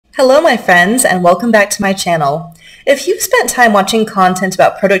Hello my friends and welcome back to my channel. If you've spent time watching content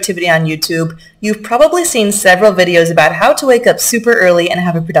about productivity on YouTube, you've probably seen several videos about how to wake up super early and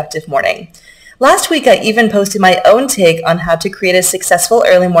have a productive morning. Last week I even posted my own take on how to create a successful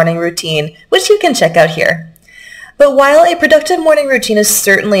early morning routine, which you can check out here. But while a productive morning routine is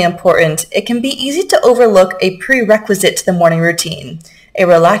certainly important, it can be easy to overlook a prerequisite to the morning routine, a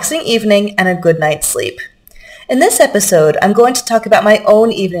relaxing evening and a good night's sleep. In this episode, I'm going to talk about my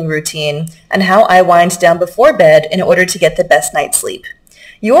own evening routine and how I wind down before bed in order to get the best night's sleep.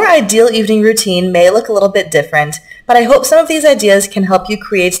 Your ideal evening routine may look a little bit different, but I hope some of these ideas can help you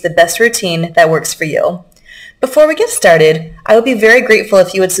create the best routine that works for you. Before we get started, I would be very grateful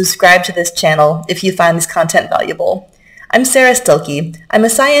if you would subscribe to this channel if you find this content valuable. I'm Sara Stilleke. I'm a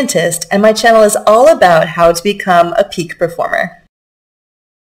scientist, and my channel is all about how to become a peak performer.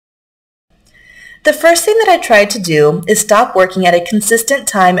 The first thing that I tried to do is stop working at a consistent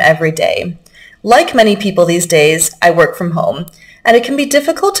time every day. Like many people these days, I work from home, and it can be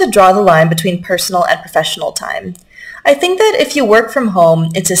difficult to draw the line between personal and professional time. I think that if you work from home,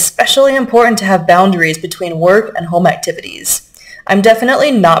 it's especially important to have boundaries between work and home activities. I'm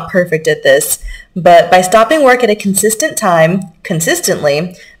definitely not perfect at this, but by stopping work at a consistent time,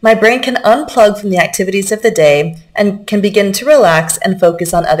 consistently, my brain can unplug from the activities of the day and can begin to relax and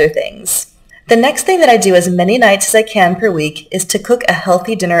focus on other things. The next thing that I do as many nights as I can per week is to cook a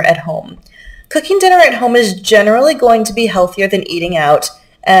healthy dinner at home. Cooking dinner at home is generally going to be healthier than eating out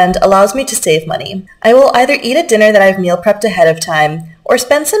and allows me to save money. I will either eat a dinner that I've meal prepped ahead of time or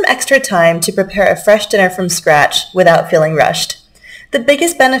spend some extra time to prepare a fresh dinner from scratch without feeling rushed. The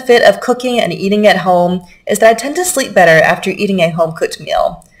biggest benefit of cooking and eating at home is that I tend to sleep better after eating a home-cooked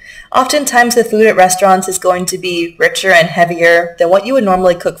meal. Oftentimes the food at restaurants is going to be richer and heavier than what you would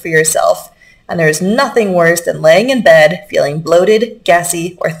normally cook for yourself. And there is nothing worse than laying in bed feeling bloated,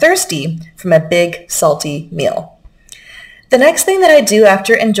 gassy, or thirsty from a big, salty meal. The next thing that I do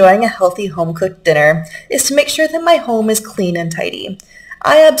after enjoying a healthy home-cooked dinner is to make sure that my home is clean and tidy.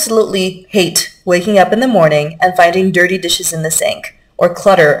 I absolutely hate waking up in the morning and finding dirty dishes in the sink or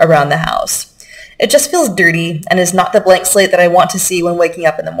clutter around the house. It just feels dirty and is not the blank slate that I want to see when waking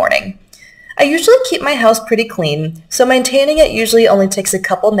up in the morning. I usually keep my house pretty clean, so maintaining it usually only takes a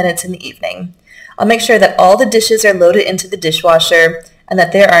couple minutes in the evening. I'll make sure that all the dishes are loaded into the dishwasher and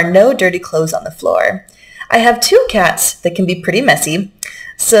that there are no dirty clothes on the floor. I have 2 cats that can be pretty messy,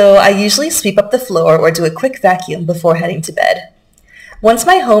 so I usually sweep up the floor or do a quick vacuum before heading to bed. Once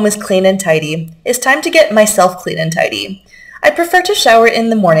my home is clean and tidy, it's time to get myself clean and tidy. I prefer to shower in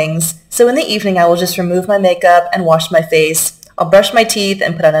the mornings, so in the evening I will just remove my makeup and wash my face. I'll brush my teeth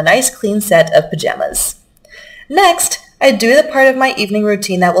and put on a nice clean set of pajamas. Next, I do the part of my evening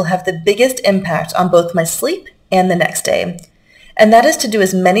routine that will have the biggest impact on both my sleep and the next day. And that is to do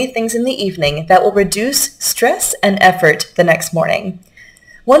as many things in the evening that will reduce stress and effort the next morning.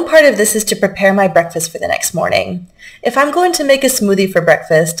 One part of this is to prepare my breakfast for the next morning. If I'm going to make a smoothie for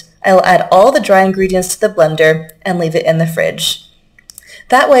breakfast, I will add all the dry ingredients to the blender and leave it in the fridge.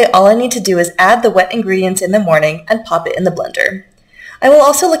 That way, all I need to do is add the wet ingredients in the morning and pop it in the blender. I will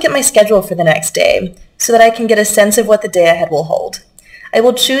also look at my schedule for the next day so that I can get a sense of what the day ahead will hold. I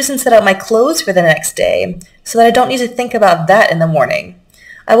will choose and set out my clothes for the next day so that I don't need to think about that in the morning.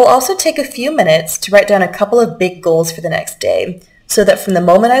 I will also take a few minutes to write down a couple of big goals for the next day so that from the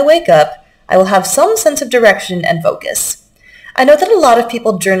moment I wake up, I will have some sense of direction and focus. I know that a lot of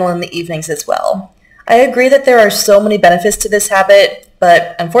people journal in the evenings as well. I agree that there are so many benefits to this habit,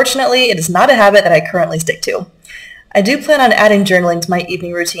 but unfortunately, it is not a habit that I currently stick to. I do plan on adding journaling to my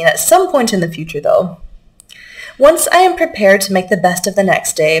evening routine at some point in the future, though. Once I am prepared to make the best of the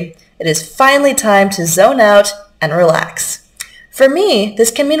next day, it is finally time to zone out and relax. For me,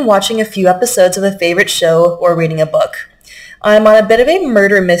 this can mean watching a few episodes of a favorite show or reading a book. I'm on a bit of a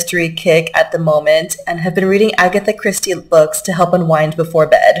murder mystery kick at the moment and have been reading Agatha Christie books to help unwind before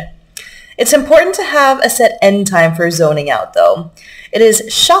bed. It's important to have a set end time for zoning out, though. It is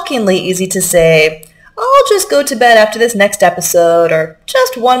shockingly easy to say, I'll just go to bed after this next episode or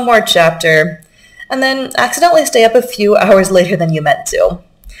just one more chapter, and then accidentally stay up a few hours later than you meant to.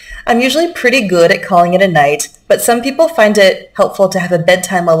 I'm usually pretty good at calling it a night, but some people find it helpful to have a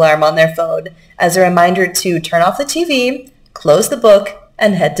bedtime alarm on their phone as a reminder to turn off the TV, close the book,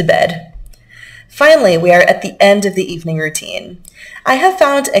 and head to bed. Finally, we are at the end of the evening routine. I have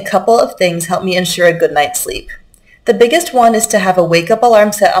found a couple of things help me ensure a good night's sleep. The biggest one is to have a wake-up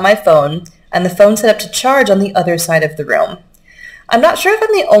alarm set on my phone and the phone set up to charge on the other side of the room. I'm not sure if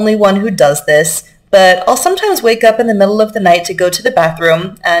I'm the only one who does this, but I'll sometimes wake up in the middle of the night to go to the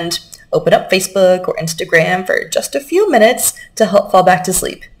bathroom and open up Facebook or Instagram for just a few minutes to help fall back to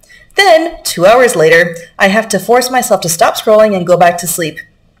sleep. Then, 2 hours later, I have to force myself to stop scrolling and go back to sleep,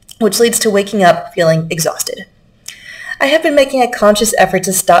 which leads to waking up feeling exhausted. I have been making a conscious effort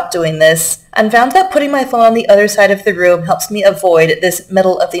to stop doing this, and found that putting my phone on the other side of the room helps me avoid this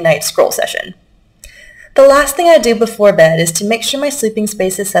middle-of-the-night scroll session. The last thing I do before bed is to make sure my sleeping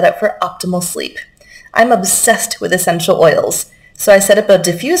space is set up for optimal sleep. I'm obsessed with essential oils, so I set up a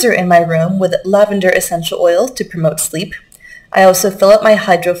diffuser in my room with lavender essential oils to promote sleep. I also fill up my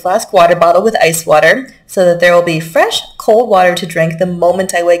Hydro Flask water bottle with ice water so that there will be fresh, cold water to drink the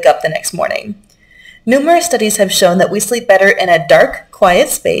moment I wake up the next morning. Numerous studies have shown that we sleep better in a dark, quiet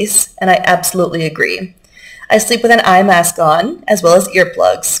space, and I absolutely agree. I sleep with an eye mask on, as well as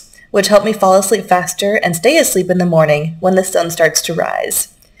earplugs, which help me fall asleep faster and stay asleep in the morning when the sun starts to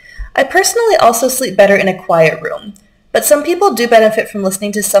rise. I personally also sleep better in a quiet room, but some people do benefit from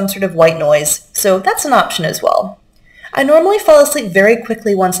listening to some sort of white noise, so that's an option as well. I normally fall asleep very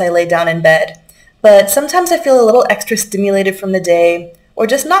quickly once I lay down in bed, but sometimes I feel a little extra stimulated from the day, or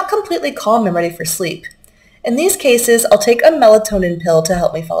just not completely calm and ready for sleep. In these cases, I'll take a melatonin pill to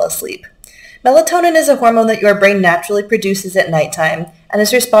help me fall asleep. Melatonin is a hormone that your brain naturally produces at nighttime and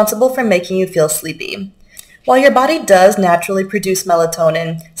is responsible for making you feel sleepy. While your body does naturally produce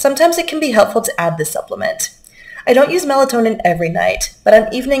melatonin, sometimes it can be helpful to add this supplement. I don't use melatonin every night, but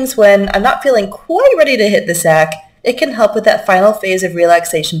on evenings when I'm not feeling quite ready to hit the sack, it can help with that final phase of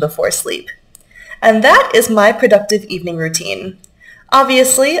relaxation before sleep. And that is my productive evening routine.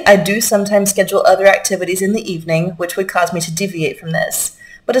 Obviously, I do sometimes schedule other activities in the evening, which would cause me to deviate from this.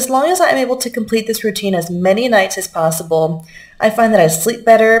 But as long as I'm able to complete this routine as many nights as possible, I find that I sleep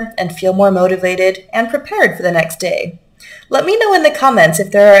better and feel more motivated and prepared for the next day. Let me know in the comments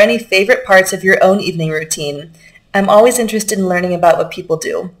if there are any favorite parts of your own evening routine. I'm always interested in learning about what people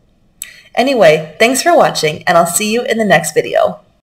do. Anyway, thanks for watching, and I'll see you in the next video.